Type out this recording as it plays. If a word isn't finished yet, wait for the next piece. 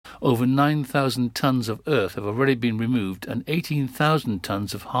over 9,000 tonnes of earth have already been removed and 18,000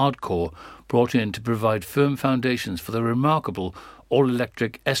 tonnes of hardcore brought in to provide firm foundations for the remarkable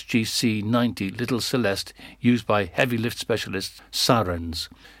all-electric SGC-90 Little Celeste used by heavy lift specialist Sirens.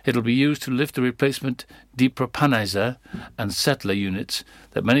 It'll be used to lift the replacement depropanizer and settler units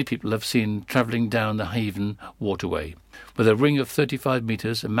that many people have seen travelling down the Haven waterway. With a ring of 35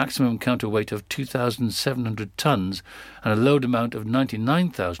 metres, a maximum counterweight of 2,700 tonnes and a load amount of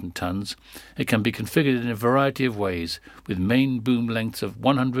 99,000 tonnes, it can be configured in a variety of ways, with main boom lengths of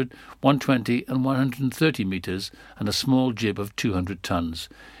 100, 120 and 130 metres and a small jib of 200 tonnes.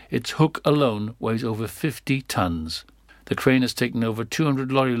 Its hook alone weighs over 50 tonnes. The crane has taken over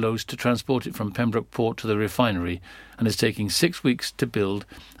 200 lorry loads to transport it from Pembroke Port to the refinery and is taking 6 weeks to build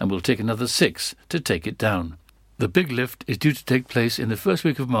and will take another 6 to take it down. The big lift is due to take place in the first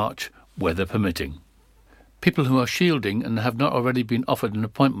week of March, weather permitting. People who are shielding and have not already been offered an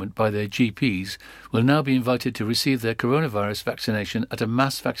appointment by their GPs will now be invited to receive their coronavirus vaccination at a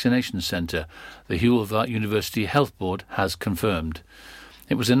mass vaccination centre, the Hewlett University Health Board has confirmed.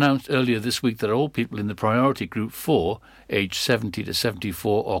 It was announced earlier this week that all people in the priority group 4, aged 70 to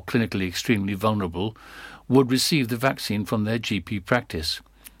 74 or clinically extremely vulnerable, would receive the vaccine from their GP practice.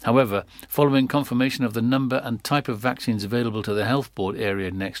 However, following confirmation of the number and type of vaccines available to the Health Board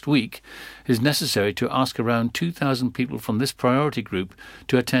area next week, it is necessary to ask around 2,000 people from this priority group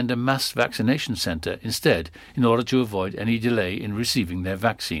to attend a mass vaccination centre instead in order to avoid any delay in receiving their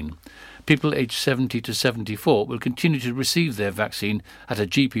vaccine. People aged 70 to 74 will continue to receive their vaccine at a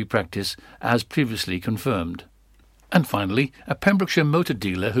GP practice as previously confirmed. And finally, a Pembrokeshire motor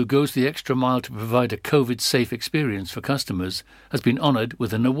dealer who goes the extra mile to provide a COVID-safe experience for customers has been honoured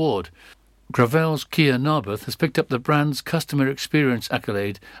with an award. Gravel's Kia Narberth has picked up the brand's Customer Experience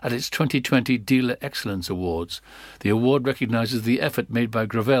accolade at its 2020 Dealer Excellence Awards. The award recognises the effort made by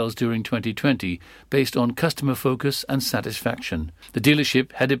Gravel's during 2020 based on customer focus and satisfaction. The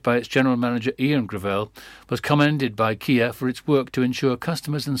dealership, headed by its general manager Ian Gravel, was commended by Kia for its work to ensure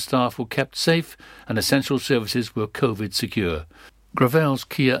customers and staff were kept safe and essential services were COVID secure. Gravel's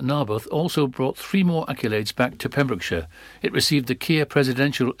Kia Narberth also brought 3 more accolades back to Pembrokeshire. It received the Kia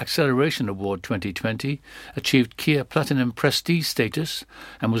Presidential Acceleration Award 2020, achieved Kia Platinum Prestige status,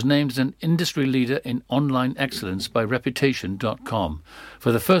 and was named as an industry leader in online excellence by Reputation.com.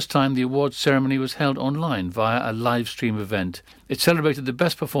 For the first time, the awards ceremony was held online via a live stream event. It celebrated the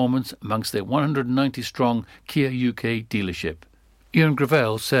best performance amongst the 190-strong Kia UK dealership. Ian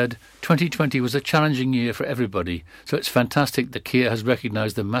Gravel said, 2020 was a challenging year for everybody, so it's fantastic that Kia has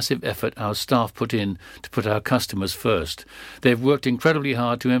recognised the massive effort our staff put in to put our customers first. They've worked incredibly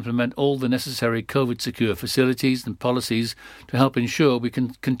hard to implement all the necessary COVID-secure facilities and policies to help ensure we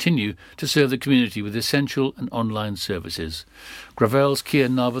can continue to serve the community with essential and online services. Gravel's Kia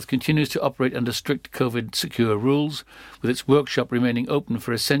Narberth continues to operate under strict COVID-secure rules, with its workshop remaining open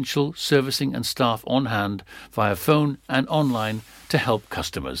for essential servicing and staff on hand via phone and online to help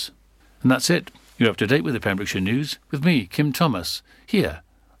customers. And that's it. You're up to date with the Pembrokeshire News with me, Kim Thomas, here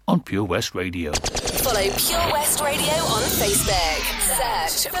on Pure West Radio. Follow Pure West Radio on Facebook.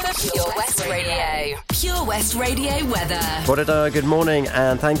 Search for Pure West Radio. Pure West Radio weather. Good morning,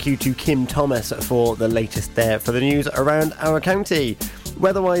 and thank you to Kim Thomas for the latest there for the news around our county.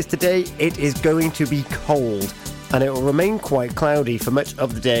 Weather-wise today, it is going to be cold, and it will remain quite cloudy for much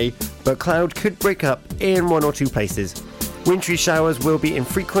of the day, but cloud could break up in 1 or 2 places. Wintry showers will be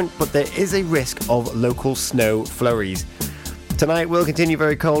infrequent, but there is a risk of local snow flurries. Tonight will continue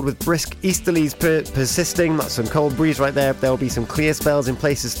very cold with brisk easterlies persisting. That's some cold breeze right there. There will be some clear spells in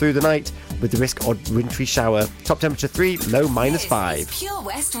places through the night with the risk of wintry shower. Top temperature 3, low -5. Pure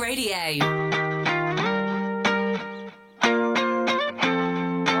West Radio.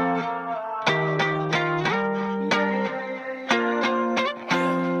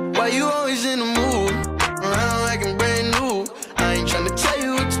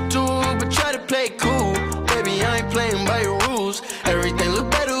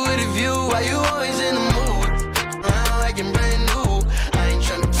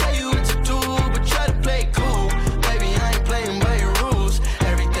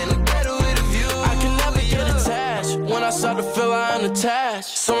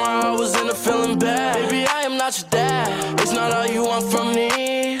 Somehow I was in a feeling bad. Baby, I am not your dad. It's not all you want from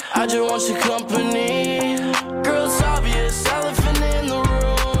me. I just want your company. Girl, it's obvious, elephant in the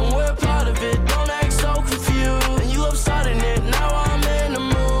room. We're part of it, don't act so confused. And you love starting it, now I'm in the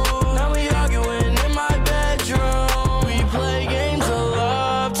mood. Now we arguing in my bedroom. We play games of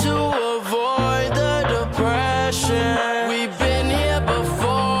love to avoid the depression. We've been here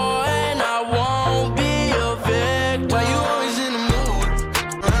before, and I won't be a victim. Why you always in the mood?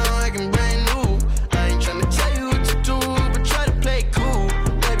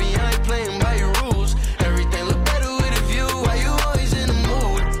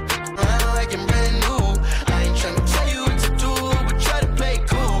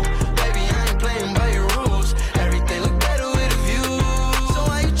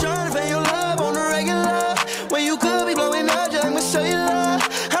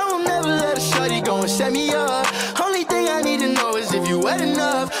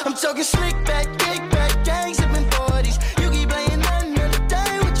 enough. I'm talking slick back, kick back, gang sipping 40s. You keep playing another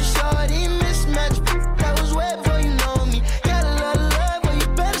day with your shorty. Mismatch, that was way before you know me. Got a lot of love, but you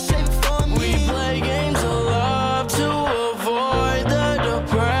better save it for me. We play games of love to avoid the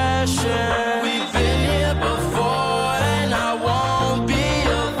depression. We've been here before, and I won't be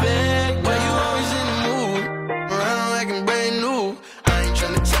a victim. Why you always in the mood? Around like I'm brand new. I ain't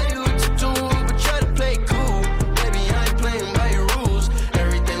tryna tell you what to do, but try to play cool. Baby, I ain't playing by your rules.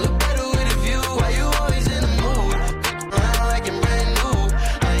 Everything look better with a view. Why you always in the mood? Around like I'm brand new.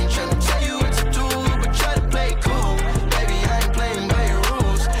 I ain't tryna tell you what to do, but try to play cool. Baby, I ain't playing by your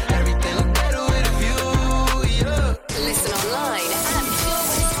rules. Everything look better with a view, yeah. Listen online at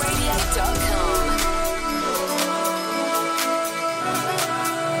purewestradio.com.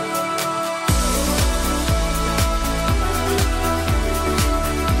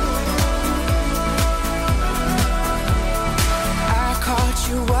 I caught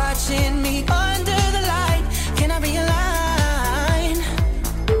you watching me under the light. Can I be a line?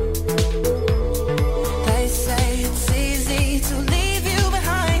 They say it's easy to leave you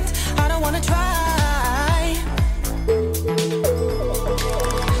behind. I don't wanna try.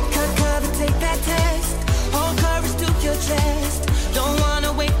 Cut cover, take that test. Hold courage to your chest. Don't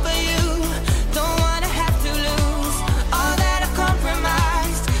wanna wait for you. Don't wanna have to lose all that I've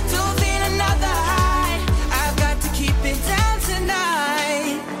compromised to feel another high. I've got to keep it down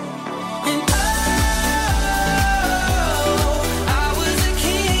tonight. And oh, I was a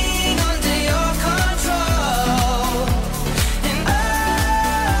king under your control. And oh,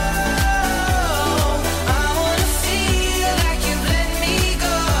 I wanna feel like you've let me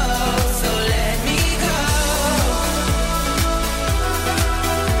go. So let me go.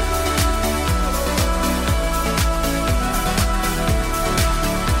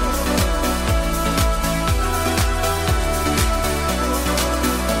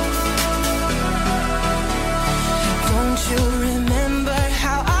 Don't you remember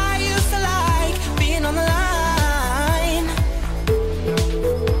how I used to like being on the line?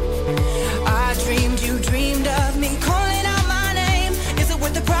 I dreamed you dreamed of me calling out my name. Is it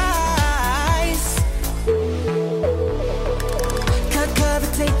worth the price? Cut cover,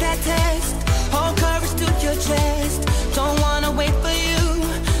 take that test. Hold courage to your chest. Don't wanna wait for you.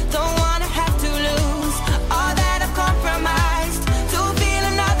 Don't wanna have to lose all that I've compromised to feel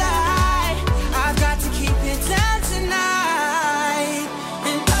another high. I've got to keep it down tonight.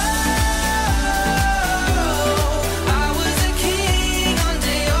 And oh, I was a king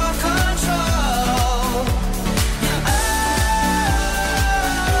under your control. And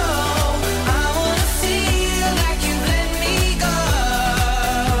oh, I wanna feel like you let me go.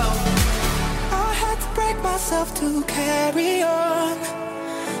 I had to break myself to carry on.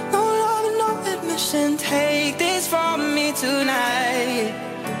 No love and no admission. Take this from me tonight.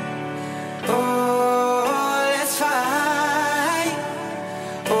 Oh, let's fight.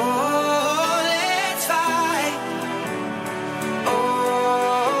 Oh, let's fight.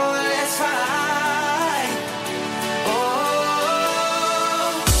 Oh, let's fight.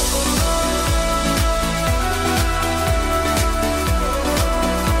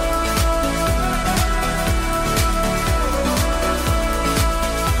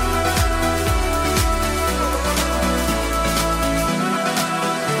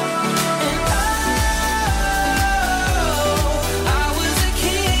 I was a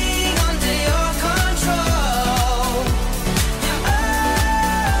king under your control. And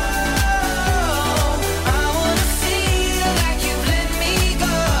I wanna feel like you let me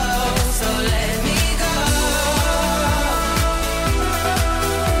go. So let me go.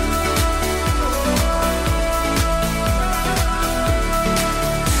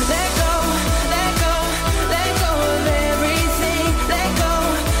 Let go, let go, let go of everything. Let go,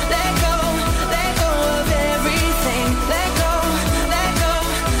 let go, let go of everything. Let go, let go,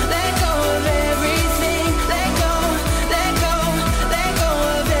 let go of everything. Let go, let go, let go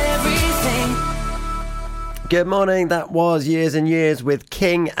of everything. Good morning, that was Years and Years with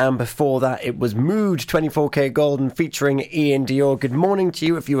King, and before that it was Mood 24K Golden featuring Ian Dior. Good morning to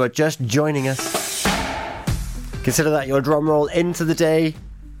you if you are just joining us. Consider that your drum roll into the day.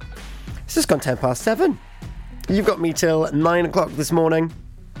 It's just gone 10 past 7. You've got me till 9 o'clock this morning.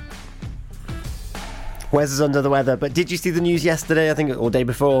 Wes is under the weather, but did you see the news yesterday, I think, or day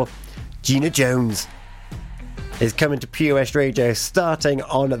before? Gina Jones is coming to Pure West Radio starting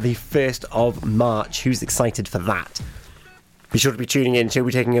on the 1st of March. Who's excited for that? Be sure to be tuning in. She'll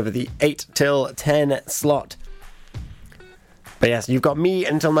be taking over the 8 till 10 slot. But yes, you've got me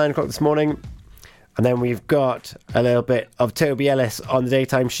until 9 o'clock this morning. And then we've got a little bit of Toby Ellis on the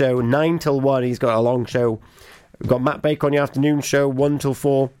daytime show, 9 till 1. He's got a long show We've got Matt Baker on the afternoon show, 1 till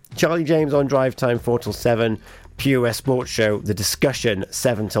 4. Charlie James on drive time, 4 till 7. Pure West Sports Show, The Discussion,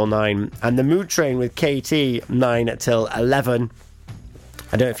 7 till 9. And The Mood Train with KT, 9 till 11.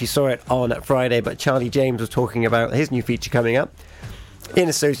 I don't know if you saw it on Friday, but Charlie James was talking about his new feature coming up in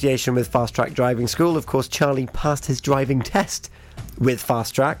association with Fast Track Driving School. Of course, Charlie passed his driving test with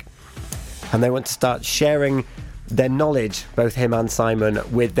Fast Track, and they want to start sharing their knowledge, both him and Simon,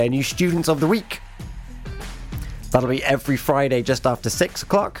 with their new Students of the Week. That'll be every Friday just after 6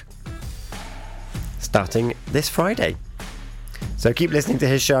 o'clock, starting this Friday. So keep listening to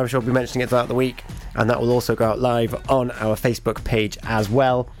his show. I'm sure we'll be mentioning it throughout the week, and that will also go out live on our Facebook page as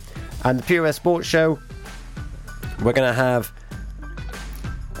well. And the Pure West Sports Show, we're going to have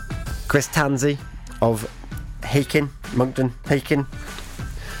Chris Tansey of Moncton Haken.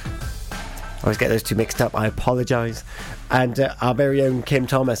 I always get those two mixed up, I apologise. And our very own Kim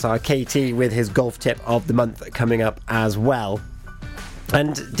Thomas, our KT, with his golf tip of the month coming up as well.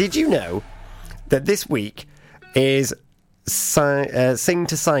 And did you know that this week is Sign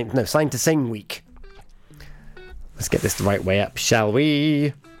to Sing week? Let's get this the right way up, shall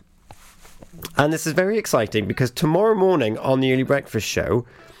we? And this is very exciting because tomorrow morning on the Early Breakfast Show,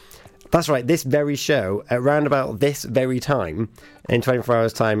 that's right, this very show, at round about this very time, in 24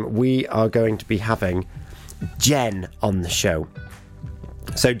 hours' time, we are going to be having Jen on the show.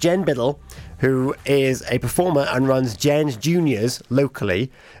 So Jen Biddle, who is a performer and runs Jen's Juniors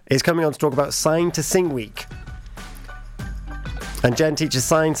locally, is coming on to talk about Sign to Sing Week. And Jen teaches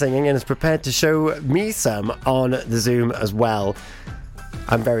sign singing and is prepared to show me some on the Zoom as well.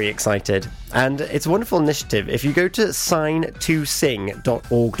 I'm very excited. And it's a wonderful initiative. If you go to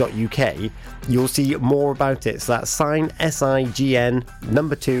sign2sing.org.uk, you'll see more about it. So that's sign, S-I-G-N,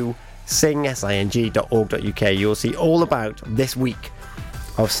 number 2, sing, S-I-N-G.org.uk. You'll see all about this week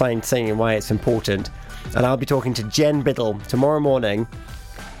of sign singing and why it's important. And I'll be talking to Jen Biddle tomorrow morning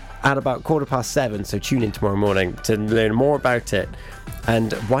at about 7:15, so tune in tomorrow morning to learn more about it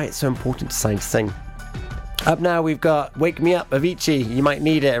and why it's so important to sign to sing. Up now, we've got Wake Me Up, Avicii. You might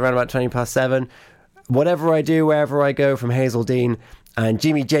need it around about 7:20. Whatever I do, wherever I go, from Hazel Dean and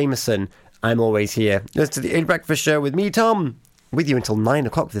Jimmy Jameson, I'm always here. Listen to the Early Breakfast Show with me, Tom, with you until 9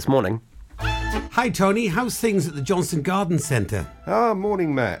 o'clock this morning. Hi Tony, how's things at the Johnston Garden Centre?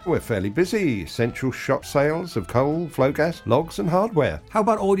 Morning Matt. We're fairly busy. Essential shop sales of coal, flow gas, logs and hardware. How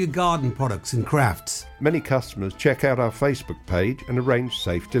about all your garden products and crafts? Many customers check out our Facebook page and arrange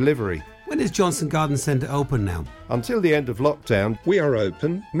safe delivery. When is Johnston Garden Centre open now? Until the end of lockdown, we are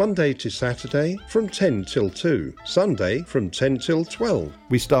open Monday to Saturday from 10 till 2, Sunday from 10 till 12.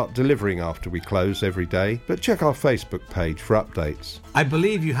 We start delivering after we close every day, but check our Facebook page for updates. I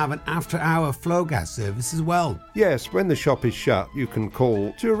believe you have an after-hour flow gas service as well. Yes, when the shop is shut, you can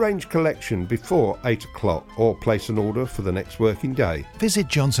call to arrange collection before 8 o'clock or place an order for the next working day. Visit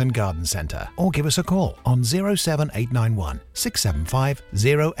Johnston Garden Centre or give us a call on 07891 675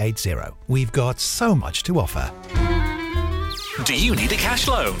 080. We've got so much to offer. Do you need a cash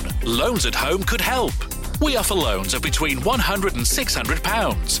loan? Loans at Home could help. We offer loans of between £100 and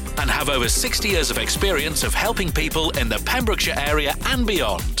 £600 and have over 60 years of experience of helping people in the Pembrokeshire area and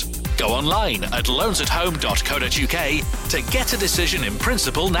beyond. Go online at loansathome.co.uk to get a decision in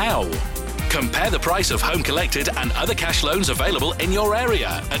principle now. Compare the price of home collected and other cash loans available in your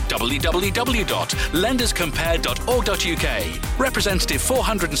area at www.lenderscompare.org.uk. Representative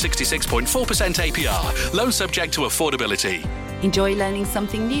 466.4% APR. Loan subject to affordability. Enjoy learning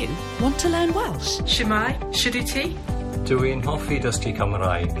something new? Want to learn Welsh? Shemai, Shuduti? Dwi'n hoffi dysgu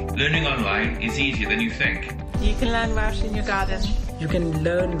Cymraeg. Learning online is easier than you think. You can learn Welsh in your garden. You can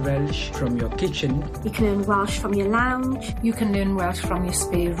learn Welsh from your kitchen. You can learn Welsh from your lounge. You can learn Welsh from your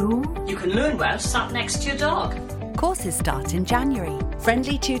spare room. You can learn Welsh sat next to your dog. Courses start in January.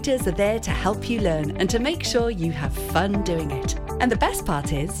 Friendly tutors are there to help you learn and to make sure you have fun doing it. And the best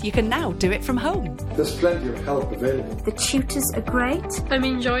part is, you can now do it from home. There's plenty of help available. The tutors are great. I'm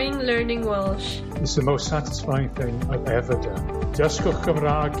enjoying learning Welsh. It's the most satisfying thing I've ever done. Dysgwch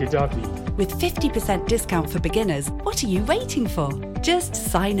Cymraeg gyda fi. With 50% discount for beginners, what are you waiting for? Just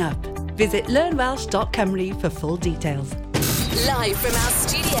sign up. Visit learnwelsh.cymru for full details. Live from our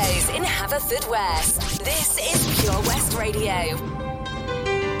studios in Haverfordwest, this is Pure West Radio.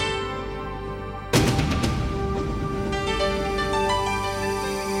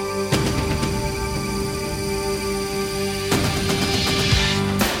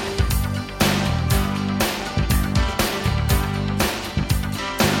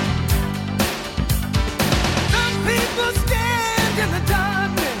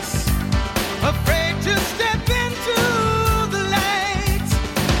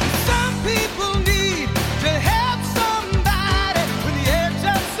 Have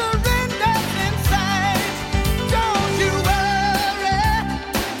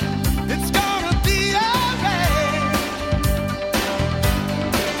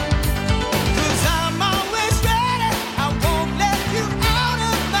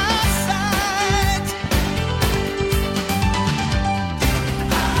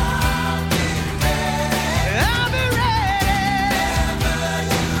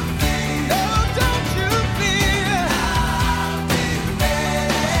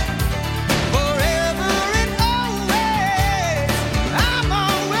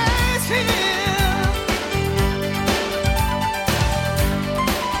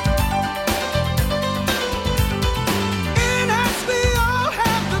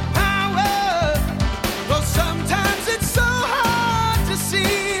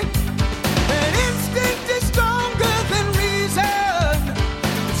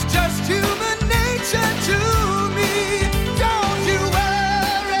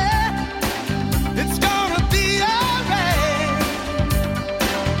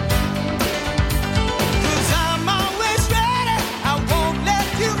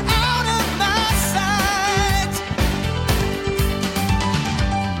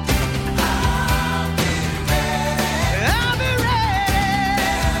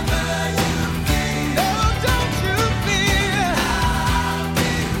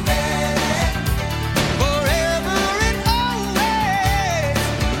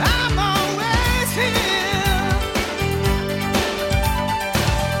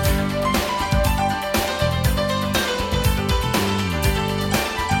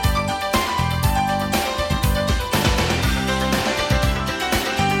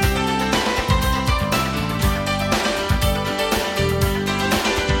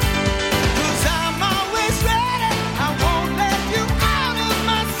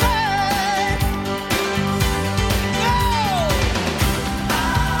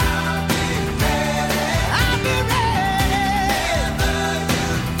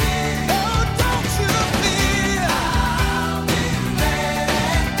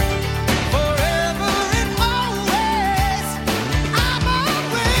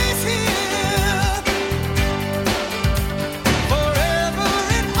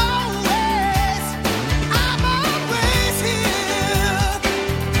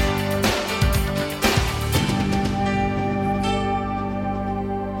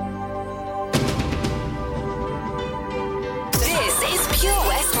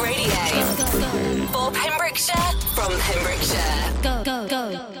for Pembrokeshire from Pembrokeshire. Go, go,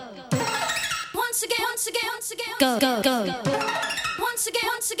 go. Once again, once again, once again. Go, go, go. Once again,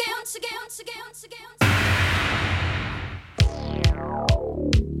 once again, once again, once again, once again.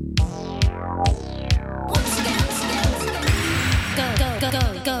 Once again, once again, once again. Go, go, go, go,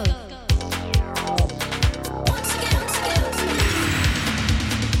 go. Once again, once again, once again.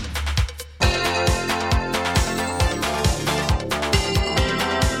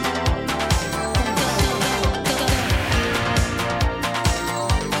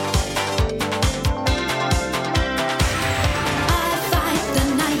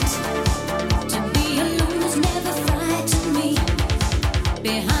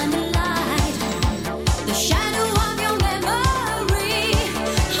 Behind the light, the shadow of your memory.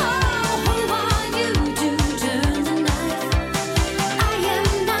 Oh, who are you to turn the knife? I am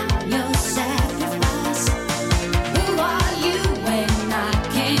not your sacrifice. Who are you when I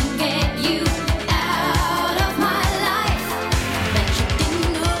can't get you out of my life? Bet you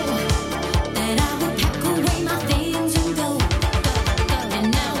didn't know that I would pack away my things and go. And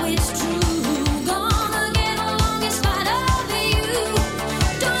now it's true, gonna get along in spite of you.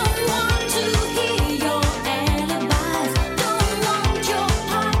 Don't want to hear your alibis. Don't want your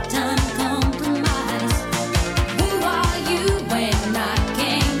part-time compromise. Who are you when I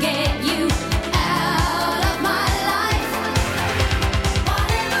can't get you out of my life?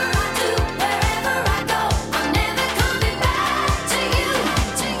 Whatever I do, wherever I go, I'm never coming back to you.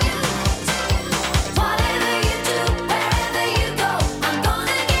 Whatever you do, wherever you go, I'm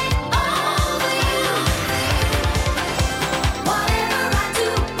gonna get over you. Whatever I do,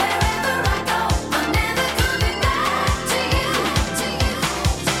 wherever I go, I'm never coming back to you.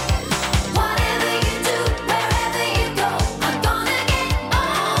 Whatever you do, wherever you go, I'm gonna get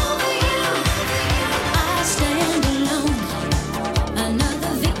over you. I stand alone,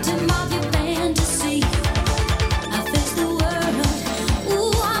 another victim of your fantasy. I face the world,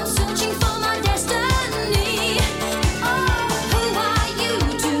 ooh, I'm searching for my destiny. Oh, who are you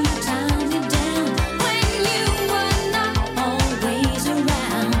to tie me down when you were not always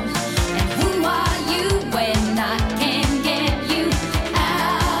around? And who are you when I can't get you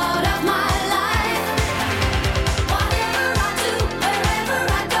out of my life? Whatever I do, wherever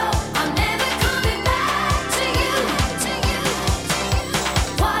I go, I'm never coming back to you.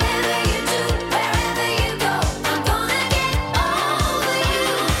 Whatever you do, wherever you go, I'm gonna get over you.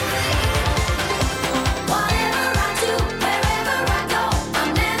 Whatever I do, wherever I go, I'm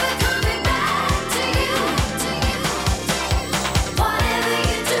never coming back to you. Whatever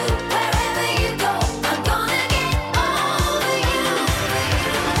you do, wherever you go, I'm gonna get over you.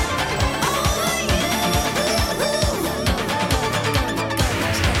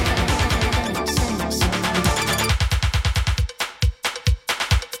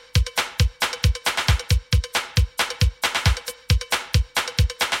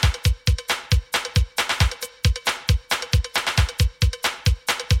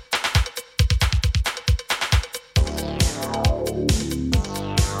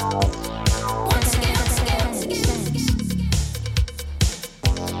 Once again, once again, once again.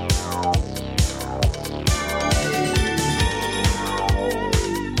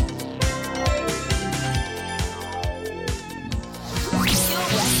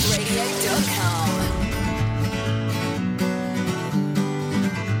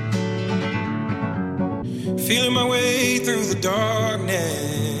 Feeling my way through the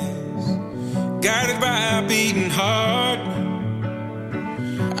darkness, guided by a beating heart.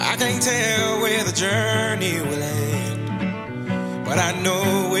 I can't tell where the journey will end, but I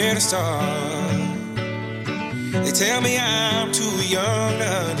know where to start. They tell me I'm too young to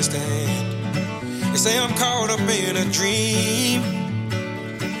understand. They say I'm caught up in a dream.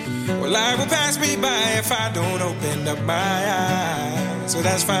 Well, life will pass me by if I don't open up my eyes. So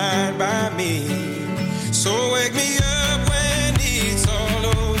that's fine by me. So wake me up when it's all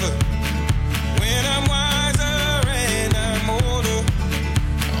over, when I'm wiser and I'm older.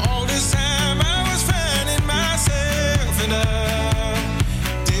 All this time I was finding myself and I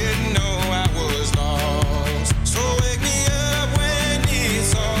didn't know I was lost. So wake me up when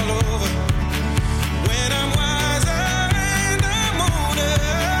it's all over, when I'm wiser and I'm older.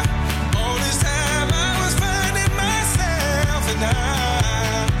 All this time I was finding myself and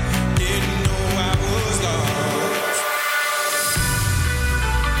I didn't know I was lost.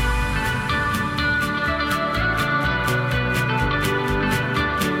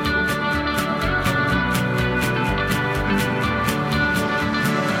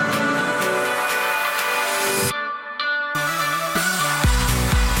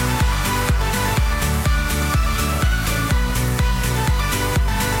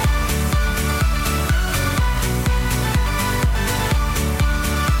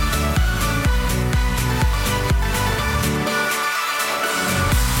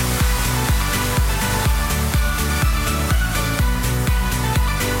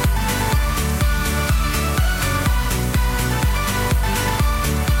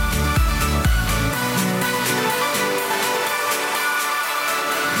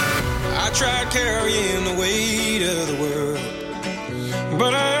 tried carrying the weight of the world,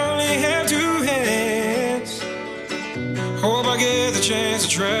 but I only have 2 hands. Hope I get the chance to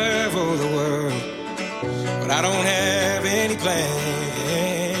travel the world, but I don't have any plans.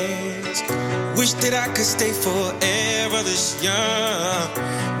 Wish that I could stay forever this young,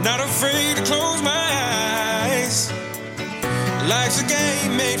 not afraid to close my eyes. Life's a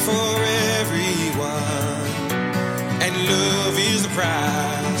game made for everyone, and love is the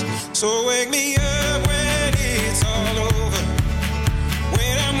prize. So wake me up when it's all over,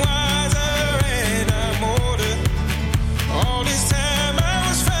 when I'm wiser and I'm older. All this time I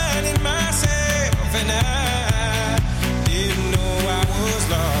was finding myself, and I didn't know I was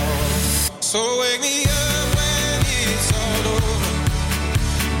lost. So wake me up when it's all over,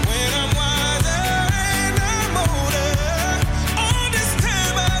 when I'm wiser and I'm older. All this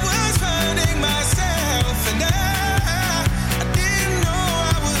time I was finding myself, and I didn't know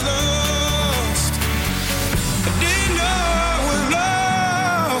I was lost. I didn't know I was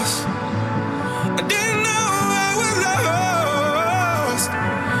lost. I didn't know I was lost.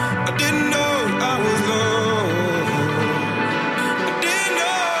 I didn't know I was lost. I didn't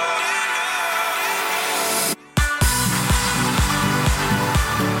know.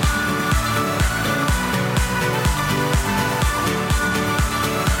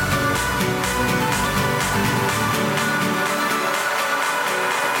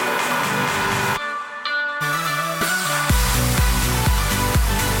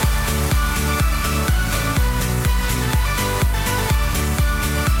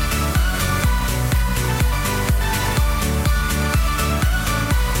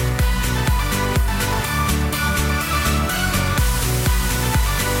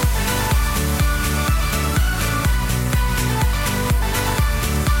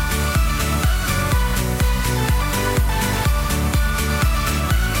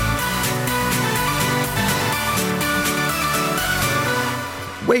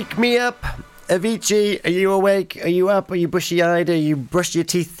 Wake me up, Avicii. Are you awake? Are you up? Are you bushy-eyed? Are you brushed your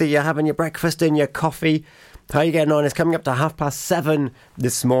teeth? Are you having your breakfast and your coffee? How are you getting on? It's coming up to 7:30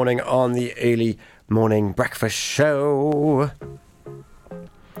 this morning on the early morning breakfast show.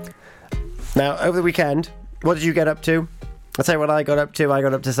 Now, over the weekend, what did you get up to? I'll tell you what I got up to. I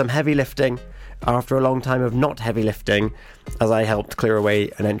got up to some heavy lifting after a long time of not heavy lifting, as I helped clear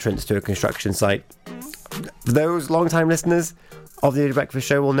away an entrance to a construction site. For those long-time listeners of the Early Breakfast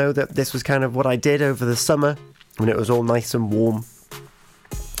Show will know that this was kind of what I did over the summer when it was all nice and warm.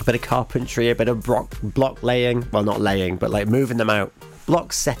 A bit of carpentry, a bit of block laying. Well, not laying, but like moving them out.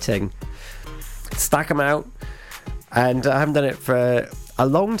 Block setting. Stack them out. And I haven't done it for a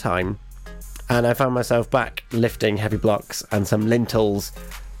long time. And I found myself back lifting heavy blocks and some lintels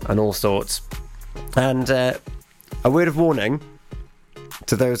and all sorts. And a word of warning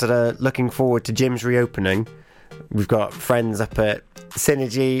to those that are looking forward to gyms reopening. We've got friends up at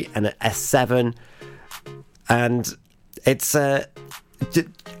Synergy and at S7, and it's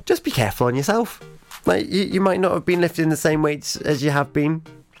just be careful on yourself. Like you might not have been lifting the same weights as you have been,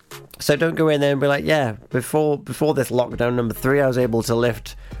 so don't go in there and be like, yeah, before this lockdown number 3, I was able to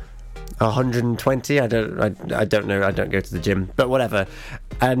lift 120. I don't know. I don't go to the gym, but whatever.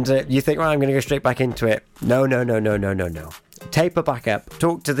 And you think, well, I'm going to go straight back into it. No. Taper back up.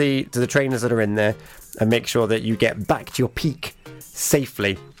 Talk to the trainers that are in there, and make sure that you get back to your peak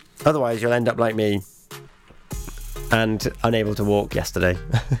safely. Otherwise, you'll end up like me and unable to walk yesterday.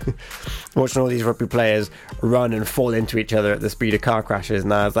 Watching all these rugby players run and fall into each other at the speed of car crashes,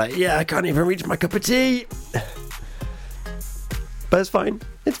 and I was like, yeah, I can't even reach my cup of tea. But it's fine.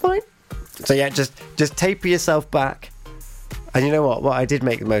 It's fine. So yeah, just taper yourself back. And you know what? What I did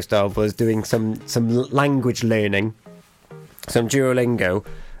make the most of was doing some language learning, some Duolingo,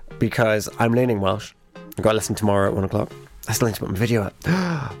 because I'm learning Welsh. I've got a lesson tomorrow at 1 o'clock. I still need to put my video up.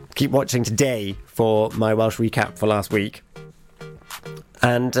 Keep watching today for my Welsh recap for last week.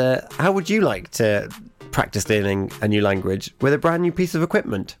 And how would you like to practice learning a new language with a brand new piece of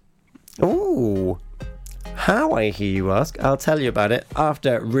equipment? Ooh. How, I hear you ask? I'll tell you about it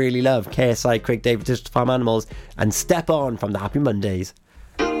after Really Love, KSI, Craig David, Just Farm Animals, and Step On from the Happy Mondays.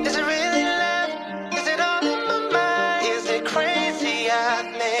 Is it really love? Is it all in my mind? Is it crazy?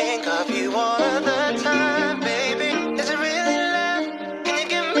 I think of you all of the time, baby. Is it really love? Can you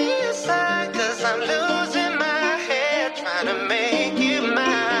give me a sign? 'Cause I'm losing my head trying to make you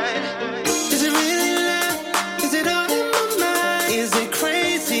mine. Is it really love? Is it all in my mind? Is it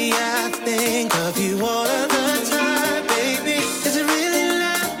crazy? I think of you all of the time, baby. Is it really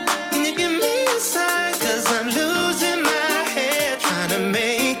love? Can you give me a sign? 'Cause I'm losing my head trying to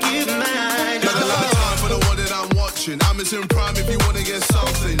make you mine. Not the time for the one that I'm watching. I'm missing prime if you wanna get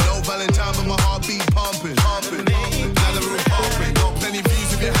something. No Valentine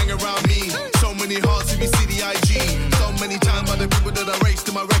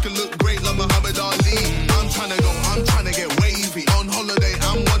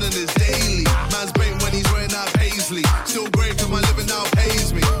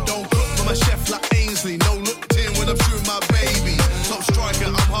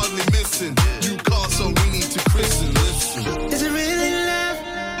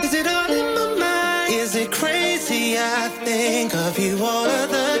Is it all in my mind? Is it crazy? I think of you all of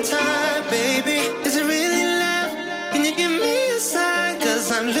the time, baby. Is it really love? Can you give me a sign?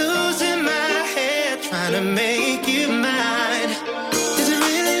 'Cause I'm losing my head trying to make you mine. Is it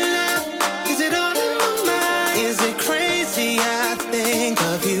really love? Is it all in my mind? Is it crazy? I think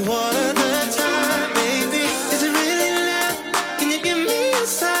of you all of the time, baby. Is it really love? Can you give me a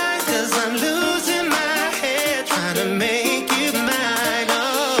sign? 'Cause I'm losing my head trying to make you mine.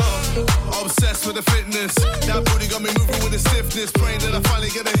 Oh, obsessed with the fitness. That booty got me moving with the stiffness. Praying that I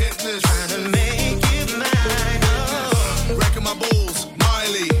finally get a hit list. Trying to make you mine. Oh, wrecking my balls,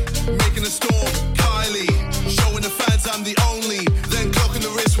 Miley, making a storm, Kylie, showing the fans I'm the only. Then clocking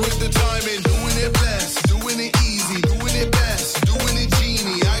the wrist with the timing. Doing it blessed, doing it easy, doing it best, doing it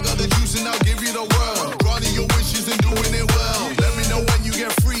genie. I got the juice and I'll give you the world. Granting your wishes and doing it well. Let me know when you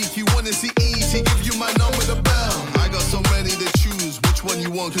get free. You wanna see easy, give you my number, the bell. I got so many to choose. Which one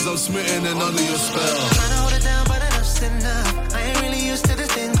you want? 'Cause I'm smitten and under your spell. trying to hold it down, but enough's enough. I ain't really used to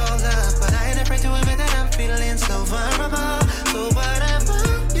this thing called love, but I ain't afraid to admit that I'm feeling so vulnerable. So whatever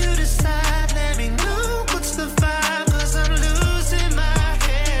you decide, let me know what's the vibe. 'Cause I'm losing my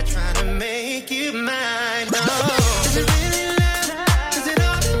head trying to make you mine. Oh, is it really love? Is it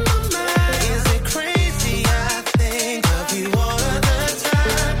all in my mind? Is it crazy? I think of you all of the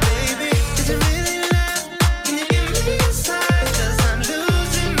time, baby. Is it really love? Can you give me a sign? 'Cause I'm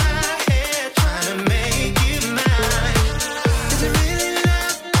losing my head trying to make you mine. Is it really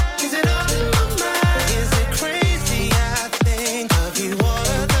love? Is it all in my mind? Is it crazy? I think of you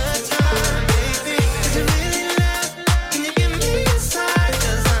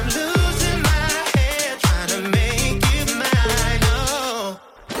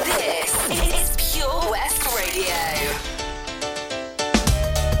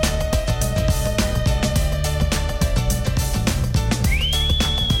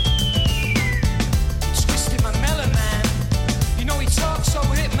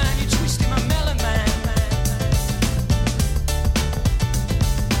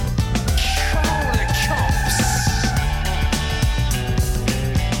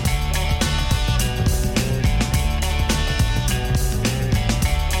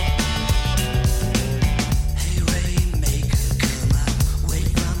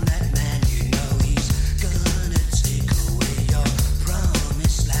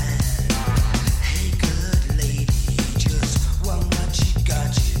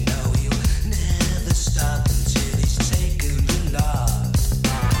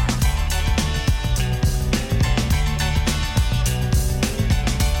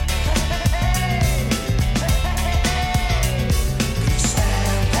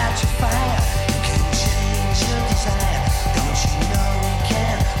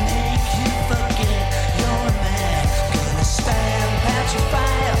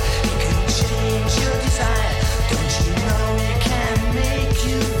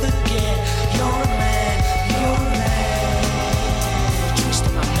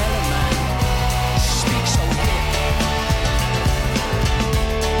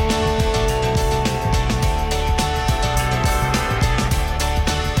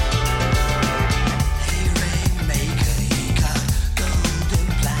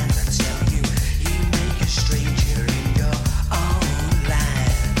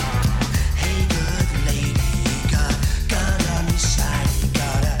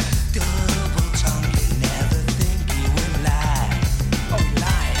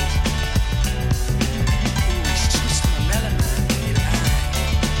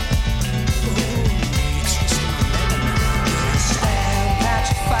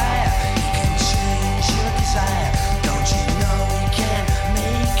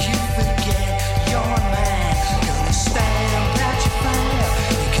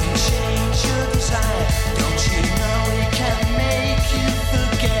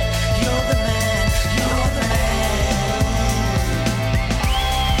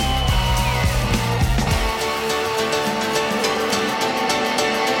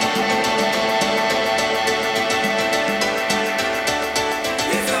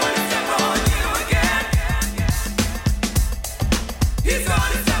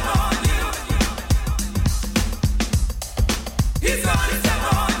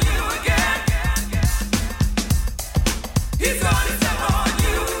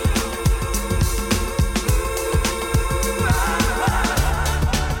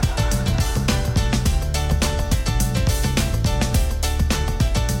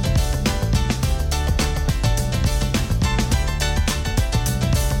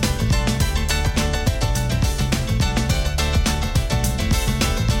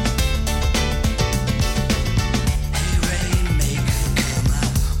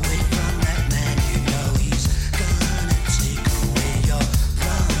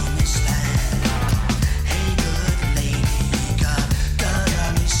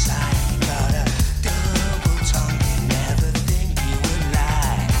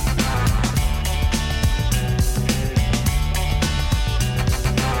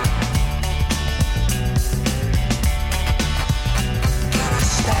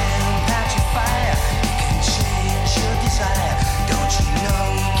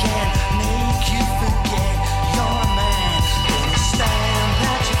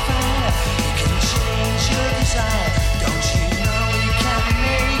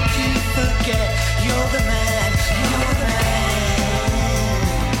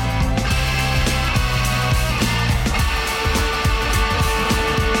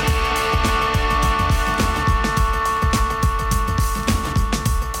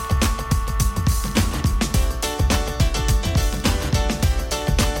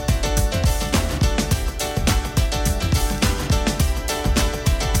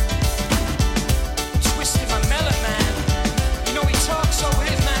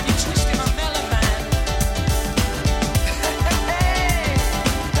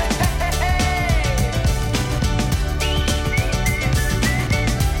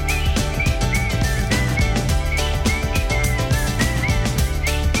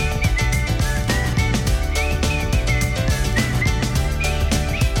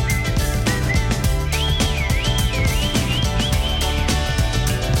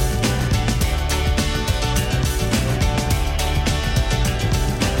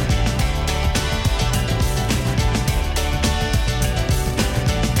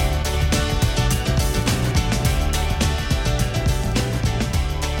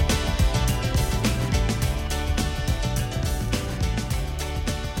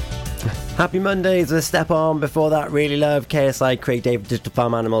Happy Mondays with Step On. Before that, Really Love, KSI, Craig David, Digital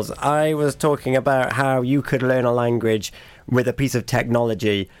Farm Animals. I was talking about how you could learn a language with a piece of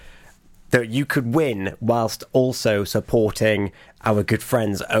technology that you could win whilst also supporting our good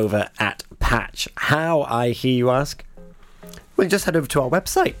friends over at Patch. How, I hear you ask? Well, just head over to our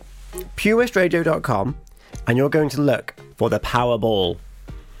website, purewestradio.com, and you're going to look for the Powerball.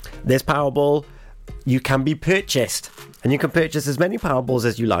 This Powerball, you can be purchased, and you can purchase as many Powerballs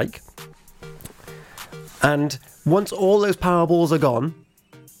as you like. And once all those Powerballs are gone,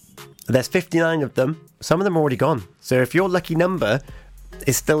 there's 59 of them. Some of them are already gone. So if your lucky number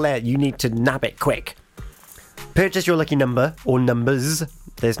is still there, you need to nab it quick. Purchase your lucky number, or numbers.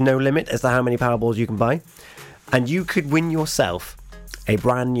 There's no limit as to how many Powerballs you can buy. And you could win yourself a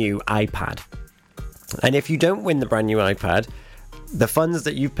brand new iPad. And if you don't win the brand new iPad, the funds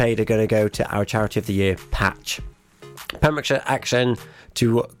that you've paid are going to go to our charity of the year, Patch. Pembrokeshire Action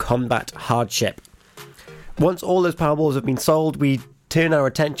to Combat Hardship. Once all those Powerballs have been sold, we turn our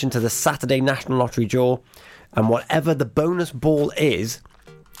attention to the Saturday National Lottery draw, and whatever the bonus ball is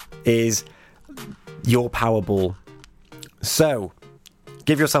your Powerball. So,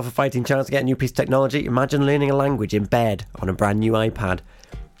 give yourself a fighting chance to get a new piece of technology. Imagine learning a language in bed on a brand new iPad.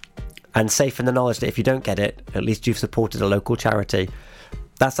 And safe in the knowledge that if you don't get it, at least you've supported a local charity.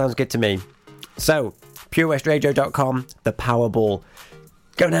 That sounds good to me. So, purewestradio.com, the Powerball.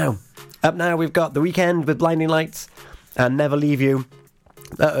 Go now. Up now, we've got The Weekend with Blinding Lights and Never Leave You.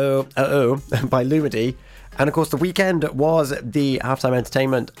 By Lumity. And of course, The Weekend was the halftime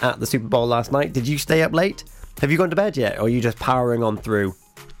entertainment at the Super Bowl last night. Did you stay up late? Have you gone to bed yet? Or are you just powering on through?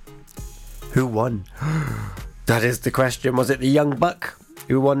 Who won? That is the question. Was it the young buck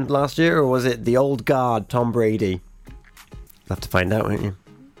who won last year, or was it the old guard, Tom Brady? You'll have to find out, won't you?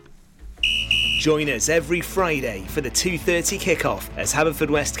 Join us every Friday for the 2:30 kickoff as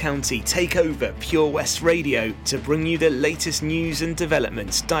Haverfordwest County take over Pure West Radio to bring you the latest news and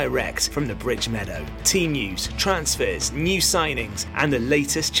developments direct from the Bridge Meadow. Team news, transfers, new signings and the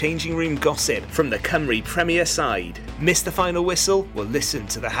latest changing room gossip from the Cymru Premier side. Miss the final whistle? Well, listen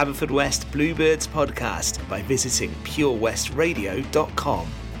to the Haverfordwest Bluebirds podcast by visiting purewestradio.com.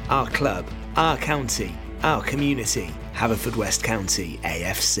 Our club, our county, our community. Haverfordwest County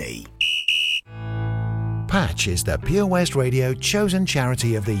AFC. Patch is the Pure West Radio chosen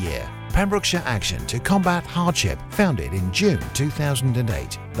charity of the year. Pembrokeshire Action to Combat Hardship, founded in June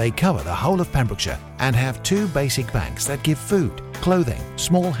 2008. They cover the whole of Pembrokeshire and have 2 basic banks that give food, clothing,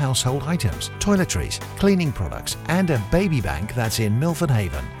 small household items, toiletries, cleaning products, and a baby bank that's in Milford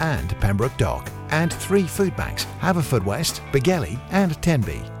Haven and Pembroke Dock, and 3 food banks, Haverfordwest, Begelly and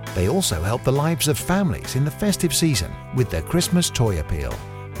Tenby. They also help the lives of families in the festive season with their Christmas toy appeal.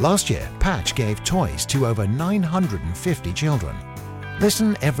 Last year, Patch gave toys to over 950 children.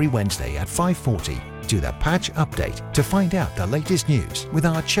 Listen every Wednesday at 5:40 to the Patch Update to find out the latest news with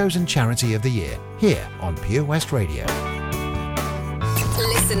our chosen charity of the year here on Pure West Radio.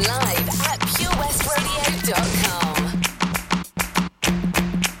 Listen live at purewestradio.com.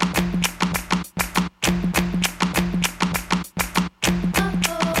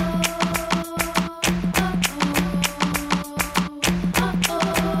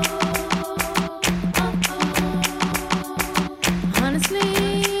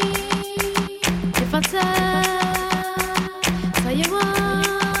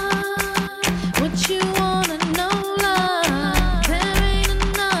 There ain't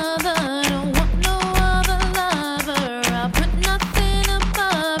another, don't want no other love.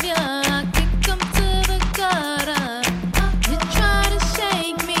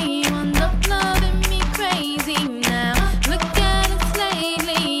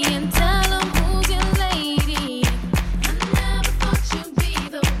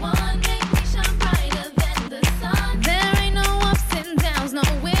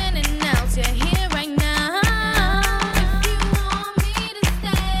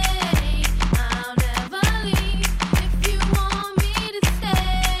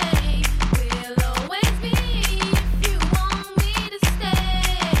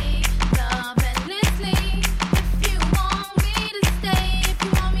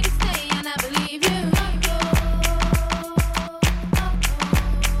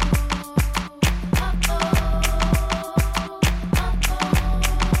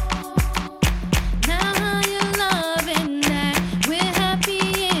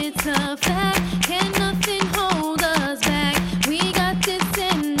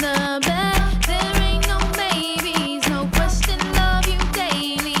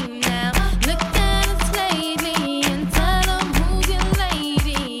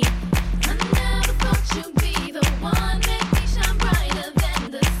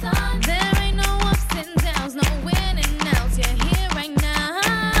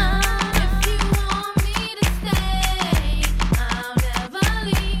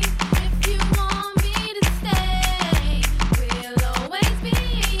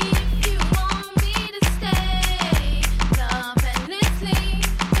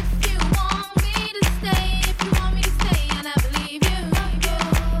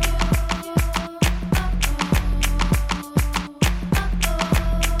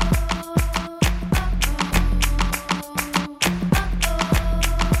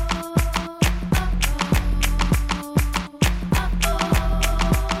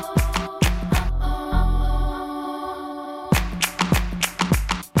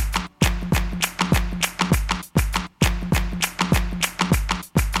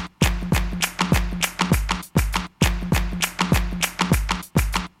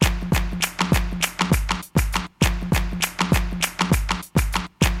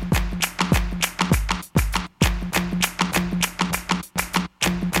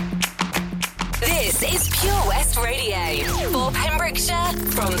 is Pure West Radio. For Pembrokeshire,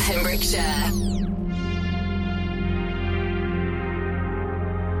 from Pembrokeshire.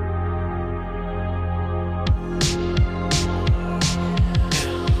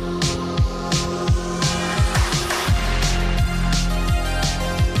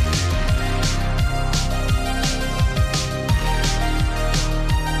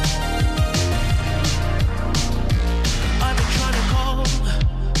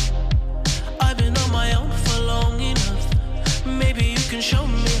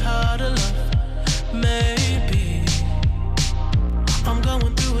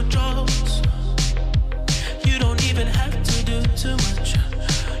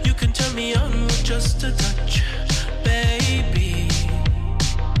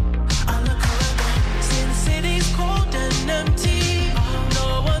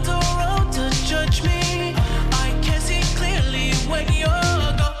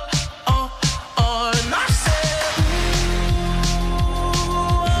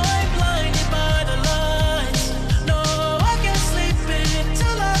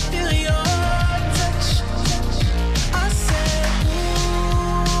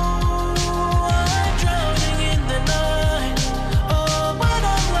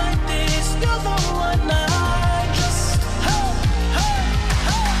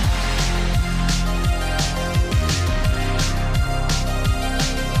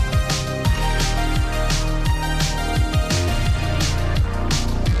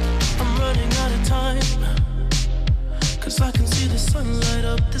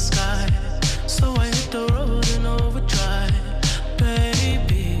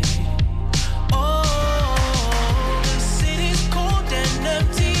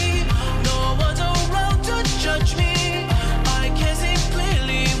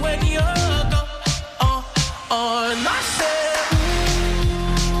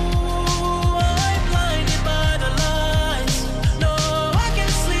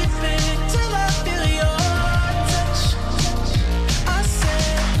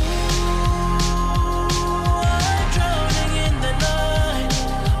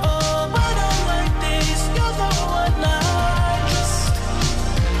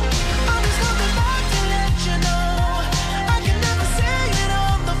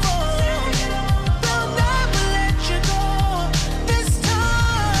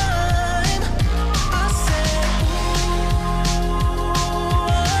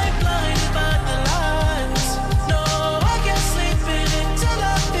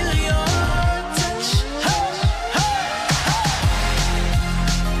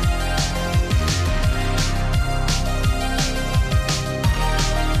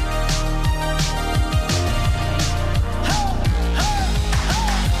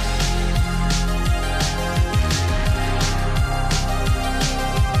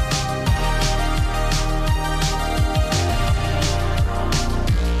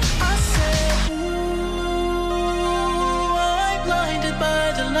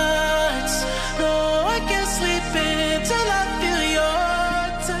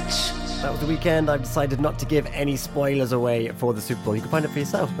 I've decided not to give any spoilers away for the Super Bowl. You can find it for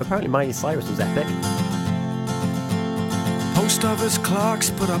yourself. Apparently Miley Cyrus was epic. Post office clerks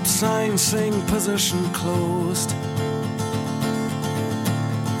put up signs saying position closed,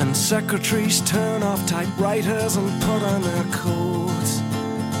 and secretaries turn off typewriters and put on their coats,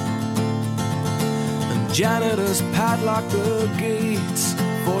 and janitors padlock the gates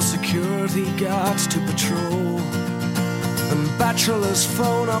for security guards to patrol, and bachelors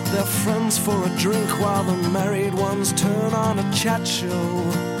phone up their friends for a drink while the married ones turn on a chat show.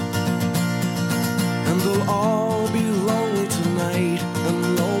 And they'll all be lonely tonight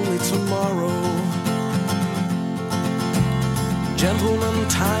and lonely tomorrow. Gentlemen,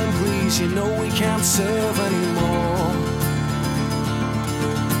 time please, you know we can't serve anymore.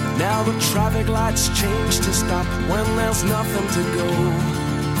 Now the traffic lights change to stop when there's nothing to go.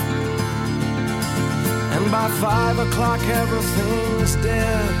 And by 5 o'clock everything's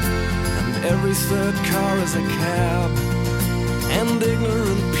dead, and every third car is a cab, and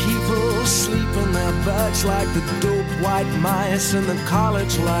ignorant people sleep in their beds like the dope white mice in the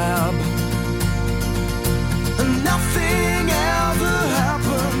college lab. And nothing ever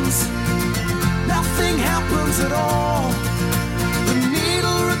happens, nothing happens at all. The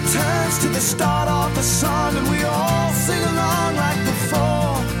needle returns to the start of the song, and we all sing along like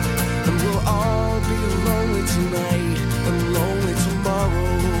before. And we'll all be lonely tonight and lonely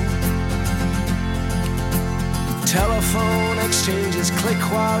tomorrow. Telephone exchanges click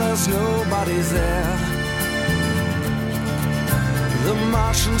while there's nobody there. The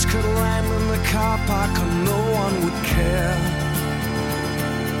Martians could land in the car park and no one would care.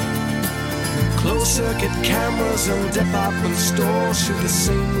 closed circuit cameras and department stores shoot the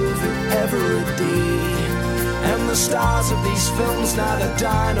same movie every day. And the stars of these films neither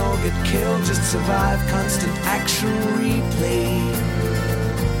die nor get killed, just survive constant action replay.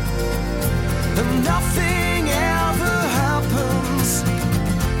 And nothing ever happens,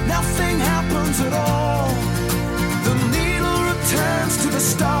 nothing happens at all. The needle returns to the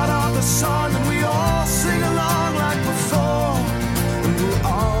start of the song, and we all sing along like before. And we'll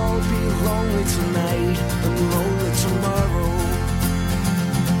all be lonely tonight and lonely tomorrow.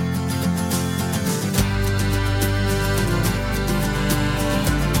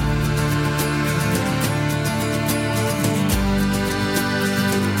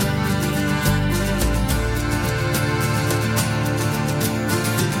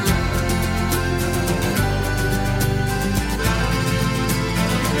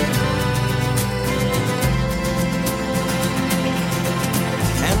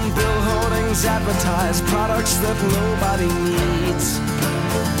 Advertise products that nobody needs,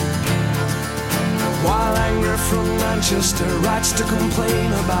 while anger from Manchester writes to complain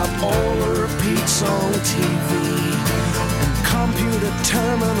about all the repeats on TV. And computer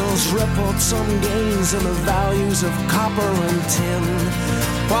terminals report some gains in the values of copper and tin,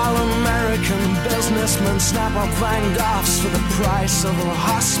 while American businessmen snap up Van Goghs for the price of a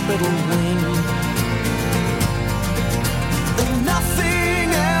hospital wing. And nothing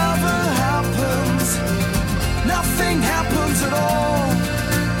ever happens, nothing happens at all.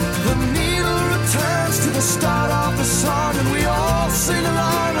 The needle returns to the start of the song, and we all sing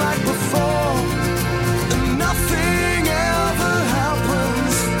along like before. And nothing ever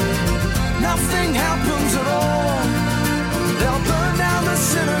happens, nothing happens at all. They'll burn down the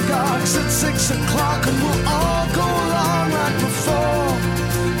synagogues at 6 o'clock, and we'll all go along like before.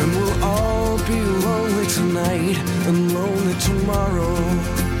 And we'll all be lonely tonight and lonely tomorrow.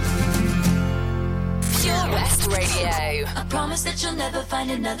 Pure West Radio. I promise that you'll never find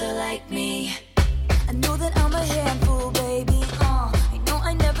another like me. I know that I'm a handful, baby. I know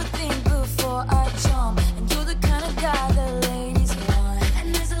I never think before I jump, and you're the kind of guy that ladies want.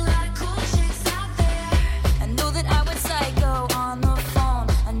 And there's a lot of cool chicks out there. I know that I went psycho on the phone.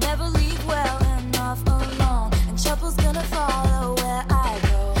 I never leave well enough alone, and trouble's gonna follow where I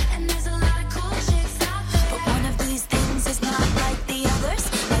go. And there's a lot of cool chicks out there, but one of these things is not like the others.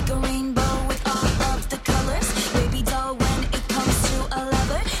 Like a rainbow with all of the colors. Baby doll, when it comes to a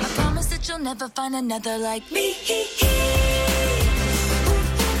lover, I promise that you'll never find another like me.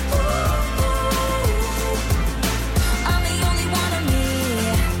 I'm the only one of me.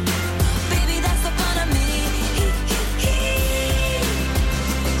 Baby, that's the fun of me.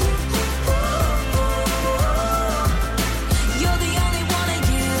 You're the only one of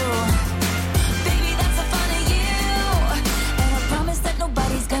you. Baby, that's the fun of you. And I promise that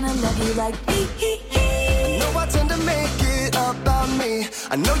nobody's gonna love you like me. I know I tend to make it about me.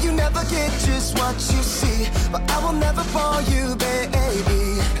 I know you never get just what you see, but I will never fall you,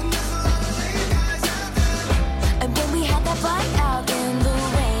 baby. And when we had that fight out in the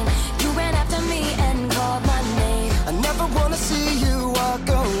rain, you ran after me and called my name. I never wanna see you walk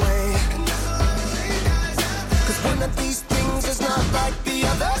away, 'cause one of these things is not like the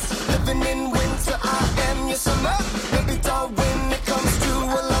others. Living in winter, I am your summer. Baby doll, when it comes to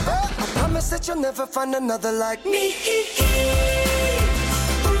a lover, I promise that you'll never find another like me.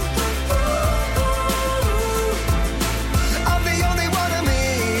 I'm the only one of me.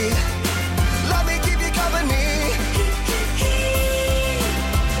 Let me keep you company.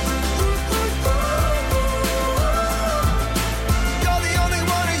 You're the only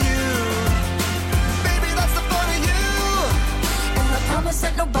one of you. Baby, that's the fun of you. And I promise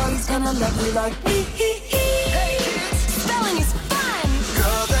that nobody's gonna love you like me. Hey kids, Spelling is fun,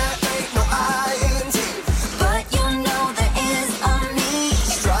 girl, there ain't no I-N-T. but you know there is a me.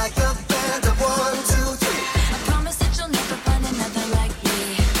 Strike the band of 1, 2, 3. I promise that you'll never find another like me.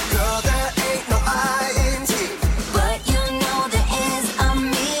 Girl, there ain't no I-N-T. But you know there is a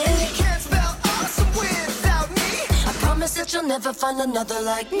me. You can't spell awesome without me. I promise that you'll never find another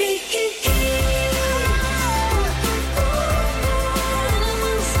like me.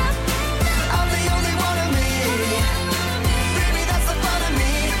 I'm the only one of me. Baby, that's the fun of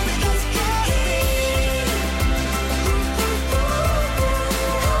me.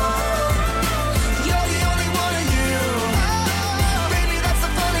 You're the only one of you. Baby, that's the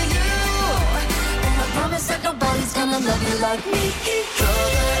fun of you. And I promise that nobody's gonna love you like me. Girl,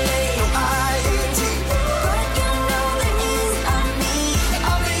 there ain't no I-N-T. But you know there is a me.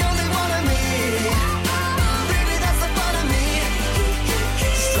 I'm the only one of me.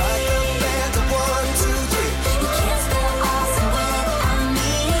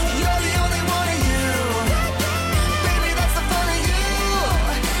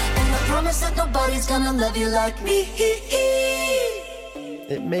 gonna love you like me.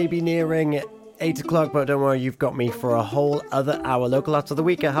 It may be nearing 8 o'clock, but don't worry, you've got me for a whole other hour. Local arts of the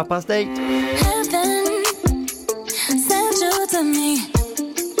week at 8:30. Heaven sent you to me.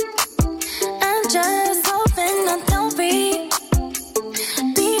 I'm just hoping I don't repeat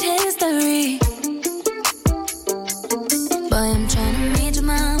history. Boy, I'm trying to meet your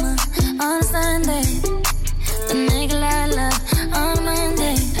mama on a Sunday. The nigga I love on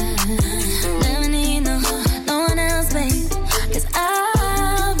Monday. Never need no one else, babe. 'Cause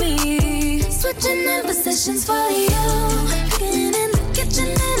I'll be switching up positions for you. Getting in the kitchen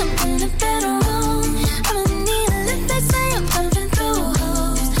and I'm in the bedroom. I don't need a lift, they say I'm coming through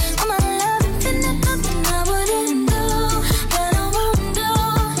holes. I'm my love infinite, nothing I wouldn't do, that I won't do.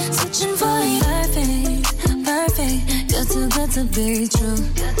 Switching for you, perfect, you're too good to be true.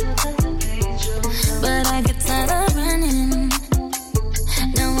 But I get tired of running.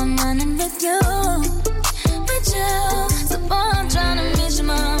 Now I'm running with you. So boy, I'm trying to meet your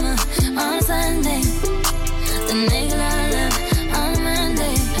mama on Sunday. The nigga I love on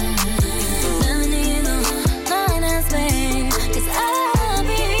Monday. Never need no one else, babe. 'Cause I'll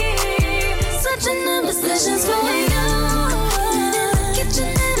be switching up positions for you. In the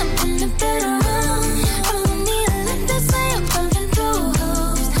kitchen and I'm in the bedroom. I don't need a lift, they say I'm coming through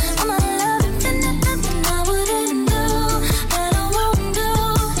holes. I'm my love infinite, nothing I wouldn't do, that I won't do.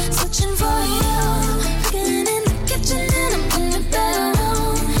 Switching for you. Getting in the kitchen and I'm in the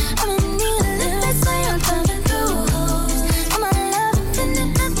bedroom. I don't need a lift, they say I'm coming through holes. I'm my love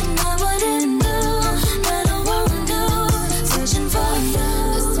infinite, nothing I wouldn't do, that I won't do. Searching for you.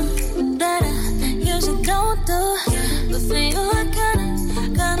 There's something that I usually don't do, but for you I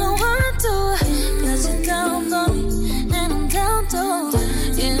kinda want to. 'Cause you're down for me and I'm down to.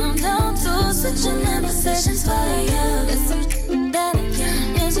 Yeah, I'm down to. Switching up positions for you. There's something that I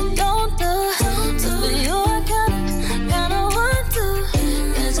usually don't do, so for you I kinda want to.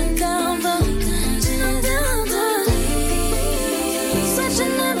 'Cause you're down for me and I'm down to.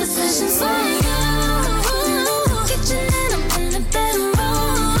 Switching up positions for you. Kitchen and I'm in the bedroom. I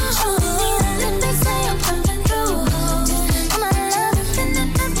don't need a lift, they say I'm coming through holes. I'm my love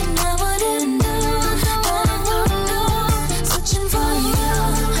infinite, nothing I wouldn't do, that I won't do. Switching for you.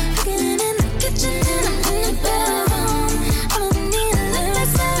 Getting in the kitchen and I'm in the bedroom. I don't need a lift, they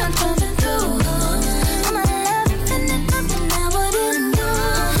say I'm coming through holes. I'm my love infinite, nothing I wouldn't do,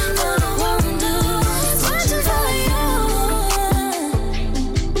 that I won't do. Switching for you.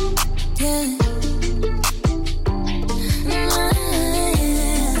 Yeah.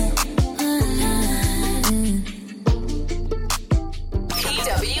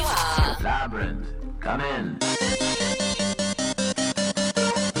 PWR. Labyrinth, come in.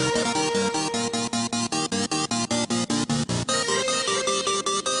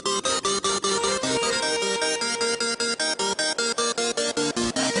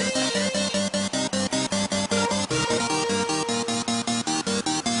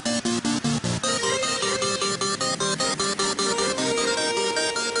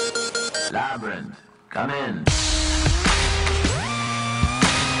 Labyrinth, come in.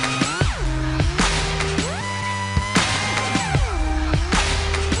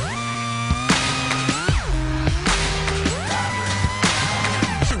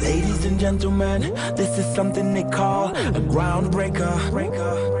 Ladies and gentlemen, this is something they call a groundbreaker.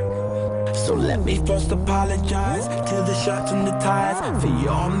 So let me first apologize to the shirts and the ties for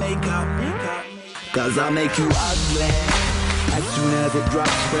your makeup. 'Cause I'll make you ugly as soon as it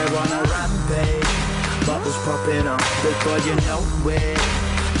drops. We're on a rampage, bubbles popping up before you know it.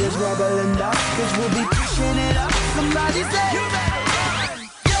 There's rubble and dust, 'cause we'll be pushing it up. Somebody say, you better run,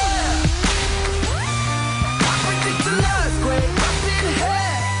 yeah. I predict an earthquake up in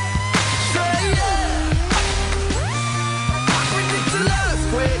here. Say yeah. I predict an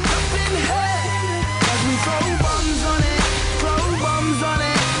earthquake up in here. 'Cause we throw bombs on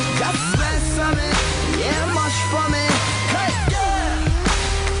it, just smash something, yeah, mush from it. Hey, yeah.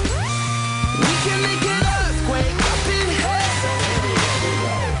 We can make an earthquake up in here.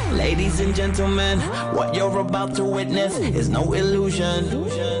 Ladies and gentlemen, what you're about to witness is no illusion.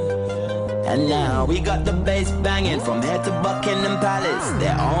 And now we got the bass banging from head to Buckingham Palace.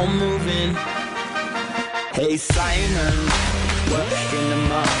 They're all moving. Hey Simon, working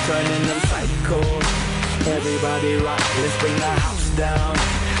them up, turning them psycho. Everybody rock, let's bring the house down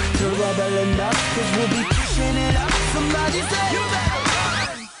to rubble and dust, 'cause we'll be pushing it up. Somebody say, you better run,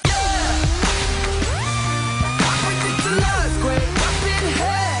 yeah. I predict an earthquake up in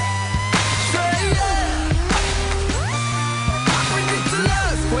here. Say yeah. I predict an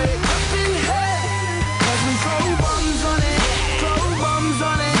earthquake up in here. 'Cause we throw bombs on it,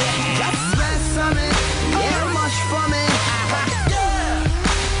 just smash something.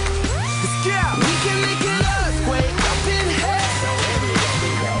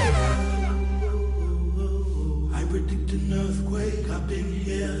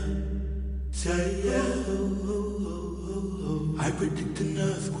 predict an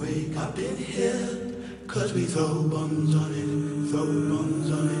earthquake up in here. Cause we throw bombs on it,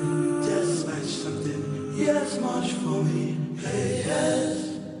 just smash something, yes, march for me, hey,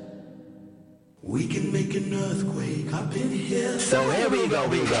 yes. We can make an earthquake up in here. So here we go.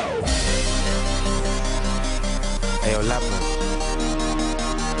 Hey, yo, Lapper.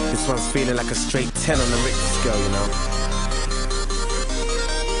 This one's feeling like a straight 10 on the Richter scale, you know?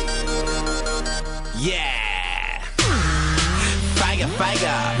 Yeah!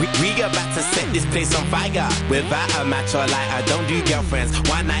 Fire. We about to set this place on fire. Without a match or lighter, don't do girlfriends.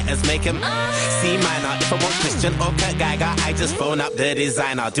 One nighters make them C minor. If I want Christian or Kurt Geiger, I just phone up the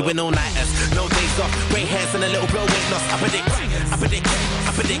designer. Doing all nighters, no days off. Grey hairs and a little bro weight loss. I predict.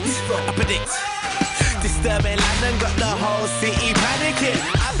 Disturbing London got the whole city panicking.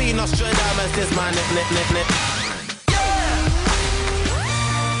 I be Nostradamus, this my nip. Yeah!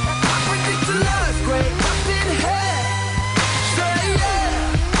 I predict an earthquake up in here.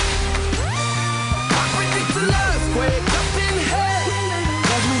 Earthquake up in here.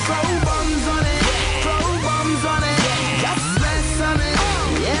 Cause we throw bombs on it, just smash on it,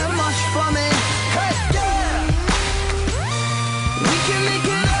 yeah, mush for me. Hey, yeah. We can make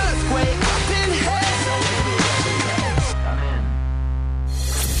an earthquake up in here.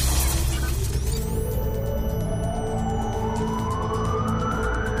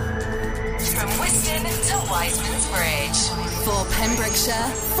 From Wiston to Wiseman's Bridge. For Pembrokeshire,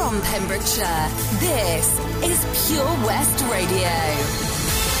 from Pembrokeshire, this is Pure West Radio.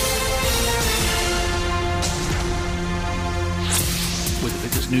 With the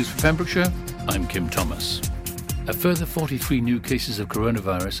latest news for Pembrokeshire, I'm Kim Thomas. A further 43 new cases of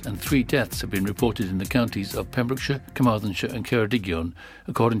coronavirus and 3 deaths have been reported in the counties of Pembrokeshire, Carmarthenshire and Ceredigion,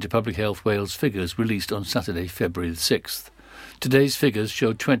 according to Public Health Wales figures released on Saturday, February the 6th. Today's figures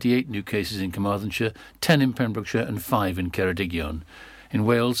showed 28 new cases in Carmarthenshire, 10 in Pembrokeshire and 5 in Ceredigion. In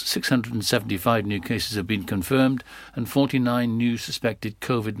Wales, 675 new cases have been confirmed and 49 new suspected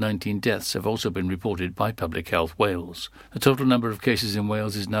COVID-19 deaths have also been reported by Public Health Wales. The total number of cases in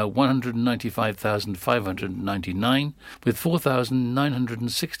Wales is now 195,599, with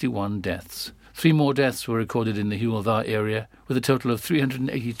 4,961 deaths. 3 more deaths were recorded in the Hywel Dda area, with a total of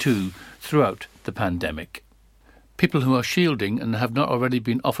 382 throughout the pandemic. People who are shielding and have not already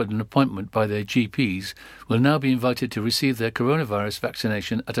been offered an appointment by their GPs will now be invited to receive their coronavirus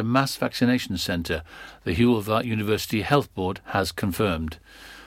vaccination at a mass vaccination centre, the Hywel Dda University Health Board has confirmed.